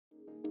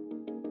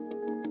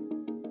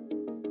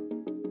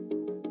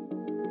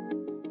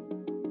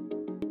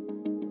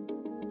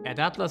At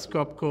Atlas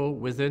Copco,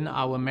 within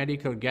our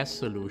Medical Gas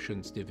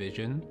Solutions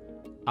division,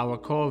 our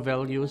core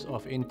values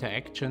of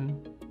interaction,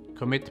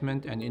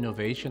 commitment and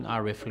innovation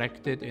are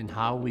reflected in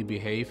how we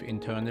behave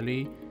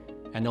internally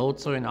and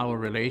also in our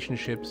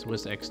relationships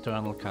with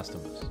external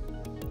customers.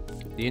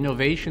 The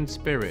innovation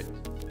spirit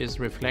is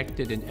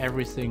reflected in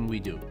everything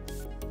we do.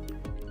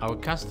 Our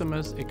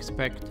customers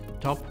expect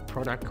top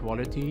product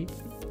quality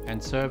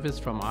and service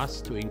from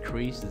us to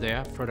increase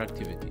their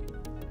productivity.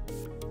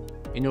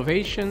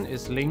 Innovation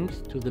is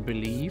linked to the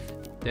belief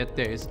that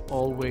there is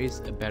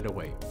always a better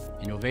way.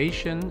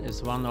 Innovation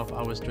is one of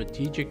our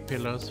strategic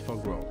pillars for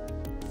growth.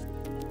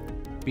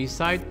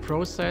 Beside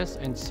process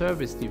and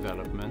service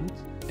development,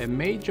 a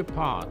major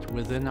part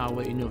within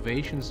our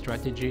innovation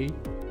strategy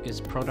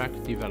is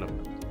product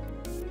development.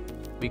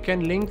 We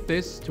can link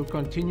this to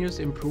continuous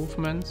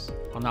improvements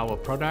on our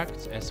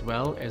products as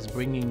well as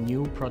bringing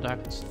new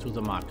products to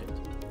the market.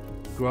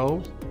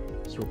 Growth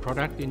through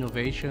product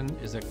innovation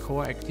is a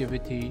core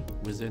activity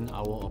within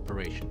our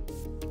operation.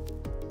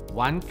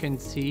 One can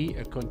see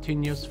a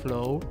continuous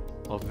flow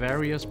of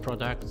various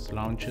products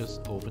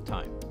launches over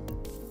time.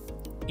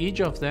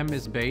 Each of them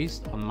is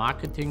based on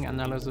marketing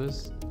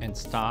analysis and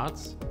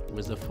starts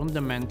with a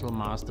fundamental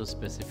master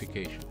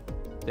specification.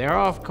 There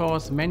are of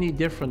course many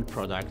different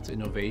product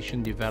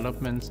innovation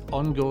developments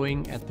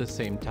ongoing at the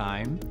same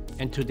time,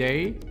 and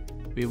today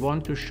we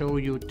want to show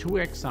you two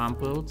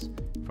examples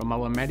from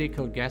our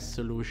Medical Gas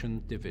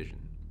Solutions division.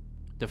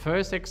 The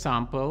first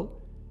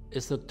example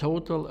is the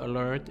Total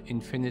Alert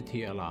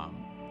Infinity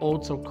Alarm,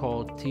 also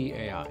called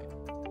TAI.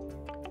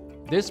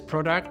 This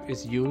product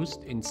is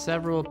used in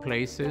several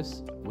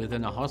places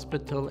within a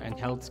hospital and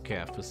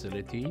healthcare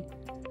facility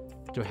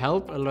to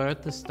help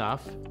alert the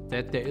staff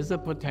that there is a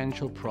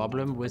potential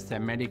problem with their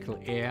medical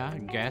air,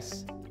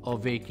 gas or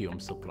vacuum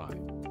supply.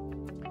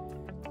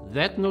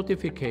 That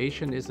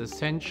notification is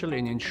essential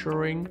in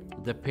ensuring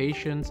the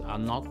patients are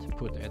not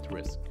put at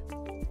risk.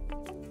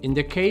 In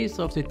the case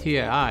of the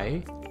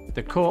TAI,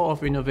 the core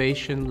of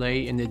innovation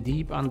lay in a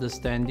deep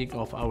understanding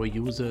of our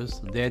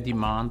users, their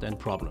demand and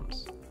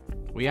problems.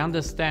 We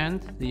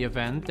understand the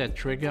event that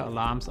trigger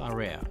alarms are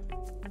rare.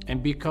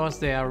 And because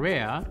they are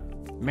rare,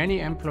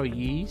 many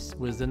employees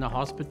within a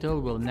hospital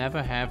will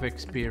never have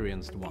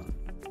experienced one.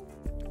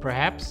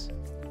 Perhaps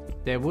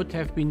they would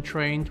have been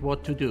trained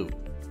what to do,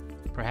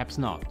 perhaps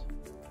not.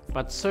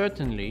 But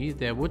certainly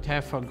they would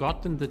have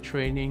forgotten the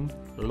training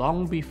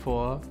long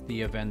before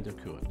the event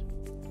occurred.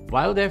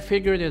 While they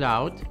figured it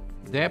out,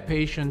 their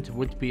patient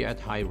would be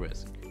at high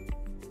risk.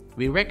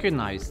 We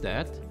recognize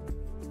that.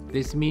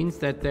 This means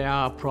that there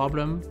are a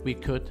problem we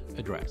could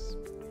address.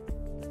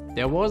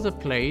 There was a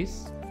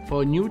place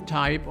for a new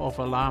type of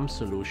alarm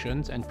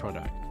solutions and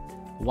product,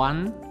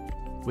 one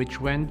which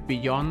went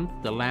beyond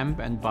the lamp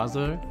and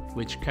buzzer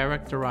which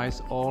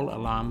characterize all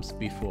alarms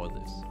before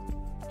this.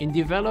 In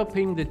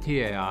developing the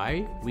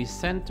TAI, we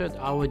centered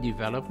our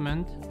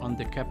development on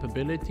the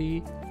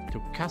capability to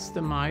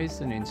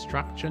customize an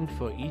instruction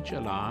for each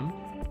alarm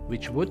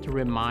which would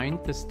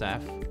remind the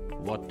staff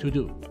what to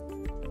do.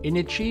 In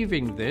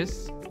achieving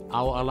this,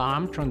 our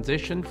alarm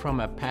transitioned from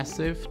a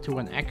passive to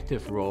an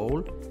active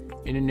role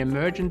in an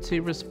emergency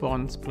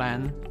response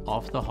plan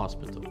of the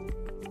hospital.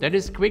 That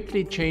is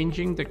quickly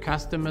changing the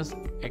customer's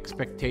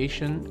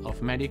expectation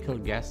of medical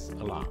gas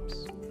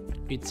alarms.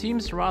 It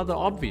seems rather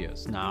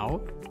obvious now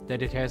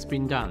that it has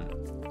been done,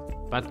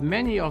 but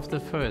many of the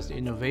first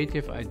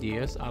innovative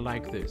ideas are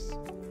like this,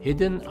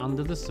 hidden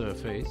under the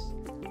surface,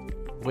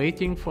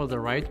 waiting for the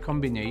right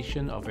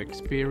combination of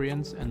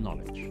experience and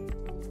knowledge.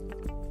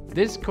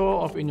 This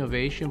core of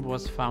innovation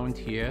was found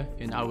here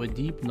in our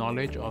deep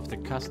knowledge of the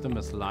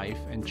customer's life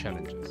and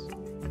challenges.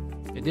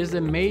 It is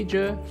a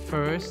major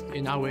first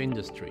in our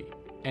industry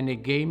and a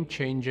game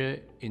changer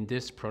in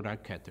this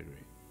product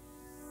category.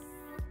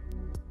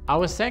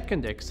 Our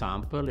second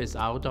example is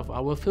out of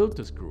our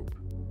filters group,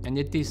 and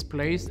it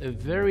displays a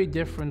very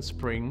different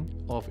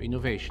spring of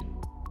innovation.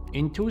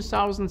 In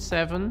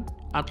 2007,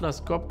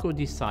 Atlas Copco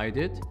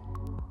decided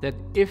that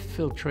if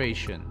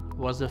filtration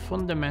was a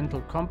fundamental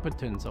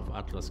competence of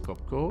Atlas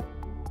Copco,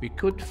 we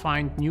could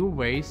find new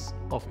ways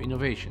of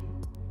innovation.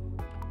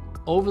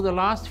 Over the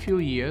last few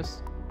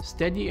years,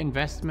 steady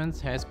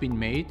investments has been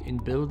made in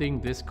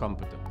building this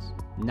competence.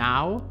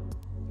 Now,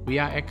 we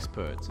are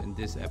experts in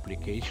this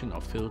application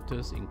of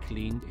filters in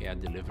clean air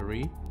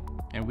delivery,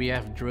 and we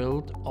have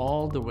drilled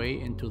all the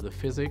way into the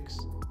physics,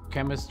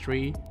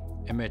 chemistry,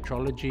 and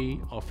metrology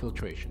of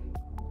filtration.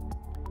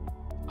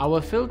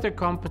 Our filter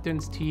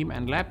competence team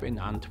and lab in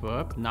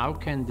Antwerp now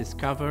can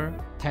discover,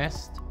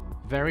 test,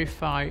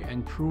 verify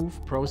and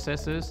prove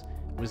processes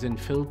within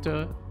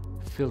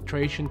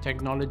filtration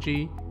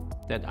technology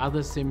that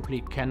others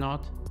simply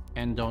cannot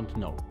and don't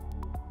know.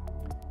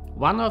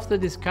 One of the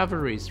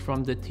discoveries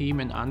from the team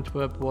in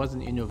Antwerp was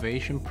an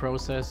innovation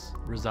process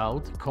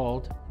result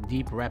called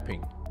deep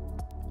wrapping.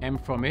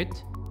 And from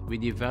it, we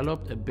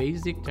developed a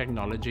basic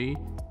technology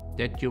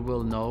that you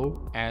will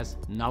know as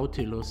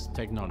Nautilus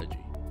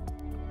technology.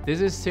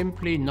 This is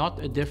simply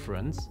not a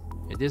difference,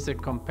 it is a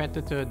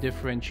competitor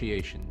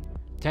differentiation.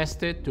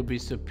 tested to be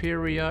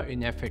superior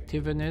in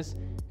effectiveness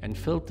and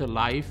filter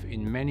life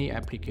in many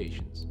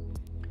applications.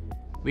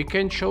 We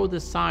can show the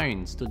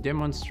science to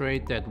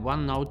demonstrate that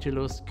one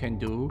Nautilus can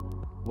do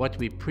what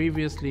we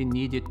previously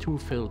needed 2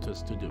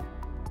 filters to do,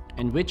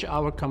 and which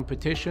our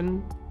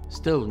competition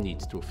still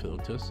needs 2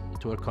 filters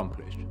to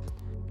accomplish.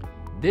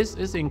 This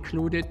is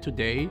included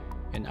today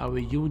in our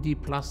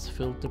UD Plus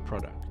filter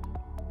product.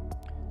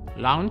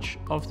 Launch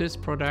of this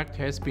product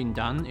has been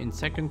done in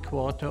second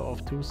quarter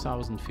of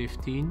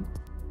 2015,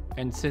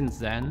 and since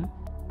then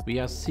we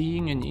are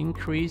seeing an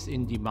increase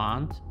in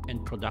demand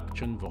and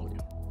production volume.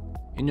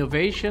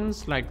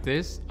 Innovations like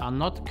this are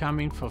not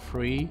coming for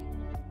free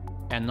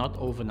and not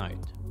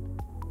overnight.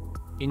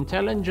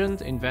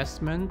 Intelligent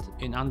investment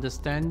in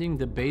understanding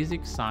the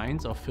basic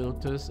science of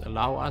filters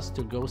allow us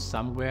to go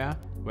somewhere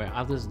where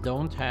others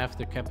don't have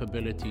the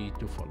capability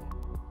to follow.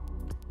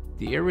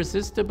 The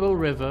irresistible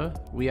river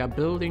we are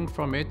building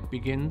from it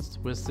begins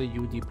with the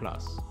UD+,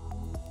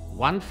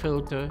 one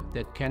filter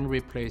that can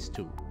replace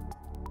 2.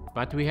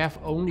 But we have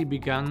only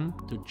begun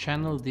to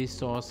channel these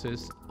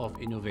sources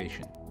of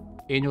innovation.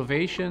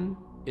 Innovation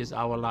is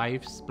our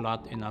life's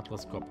blood in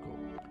Atlas Copco.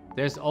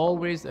 There's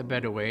always a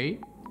better way,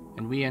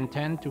 and we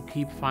intend to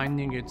keep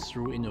finding it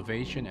through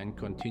innovation and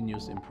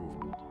continuous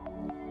improvement.